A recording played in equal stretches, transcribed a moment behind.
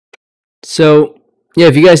So, yeah,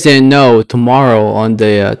 if you guys didn't know, tomorrow on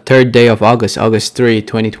the third day of August, August 3,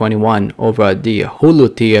 2021, over at the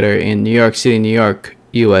Hulu Theater in New York City, New York,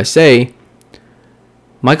 USA,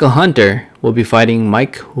 Michael Hunter will be fighting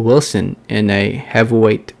Mike Wilson in a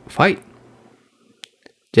heavyweight fight.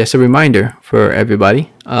 Just a reminder for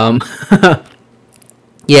everybody.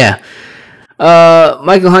 Yeah.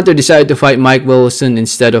 Michael Hunter decided to fight Mike Wilson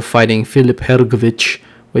instead of fighting Filip Hrgovic,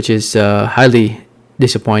 which is highly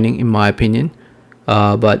disappointing in my opinion.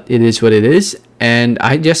 But it is what it is. And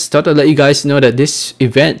I just thought I'd let you guys know that this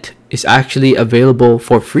event is actually available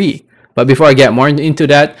for free. But before I get more into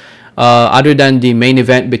that, other than the main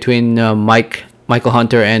event between Michael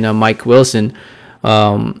Hunter and Mike Wilson,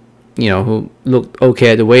 who looked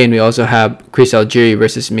okay at the weigh-in, we also have Chris Algieri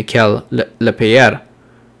versus Mikkel Lespierre.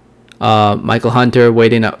 Michael Hunter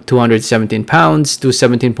weighed in at 217 pounds,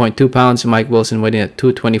 217.2 pounds. Mike Wilson weighed in at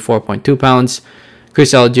 224.2 pounds.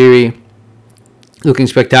 Chris Algieri looking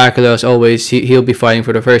spectacular as always. He'll be fighting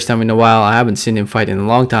for the first time in a while. I haven't seen him fight in a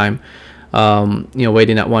long time. Weighed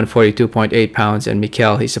in at 142.8 pounds, and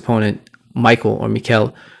his opponent,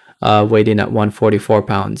 Mikkel, weighed in at 144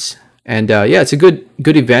 pounds. And yeah, it's a good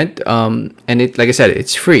event. And it, like I said,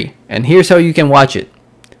 it's free. And here's how you can watch it.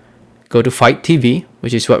 Go to Fight TV,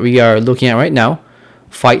 which is what we are looking at right now.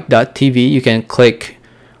 Fight.tv. You can click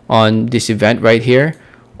on this event right here,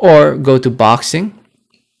 or go to boxing.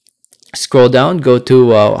 Scroll down, go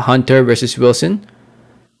to Hunter versus Wilson.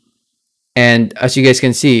 And as you guys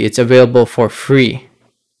can see, it's available for free.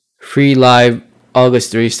 Free live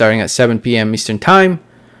August 3 starting at 7 p.m. Eastern Time.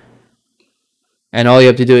 And all you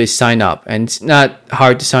have to do is sign up. And it's not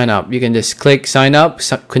hard to sign up. You can just click sign up,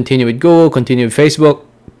 continue with Google, continue with Facebook,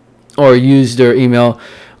 or use their email.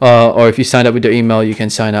 Or if you sign up with their email, you can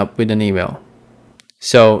sign up with an email.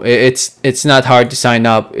 So it's not hard to sign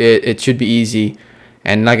up. It should be easy.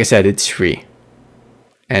 And like I said, it's free.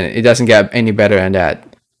 And it doesn't get any better than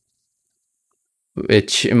that.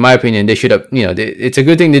 Which, in my opinion, they should have, it's a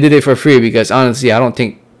good thing they did it for free, because honestly, I don't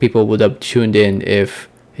think people would have tuned in if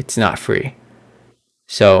it's not free.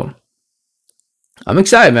 So, I'm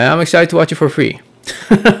excited, man. I'm excited to watch it for free.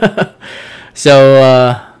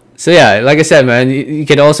 So yeah, like I said, man, you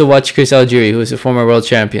can also watch Chris Algieri, who's a former world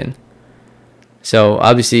champion. So,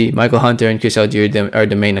 obviously, Michael Hunter and Chris Algieri are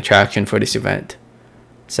the main attraction for this event.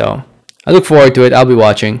 So, I look forward to it. I'll be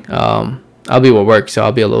watching. I'll be at work, so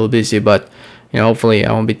I'll be a little busy, but hopefully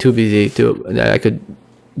I won't be too busy that I could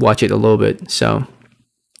watch it a little bit. So,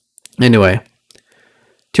 anyway,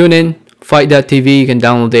 tune in. Fight.tv. You can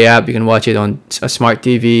download the app. You can watch it on a smart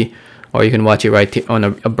TV, or you can watch it right on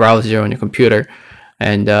a browser on your computer,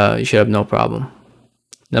 and you should have no problem.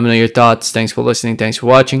 Let me know your thoughts. Thanks for listening. Thanks for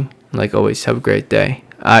watching. Like always, have a great day.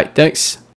 All right, thanks.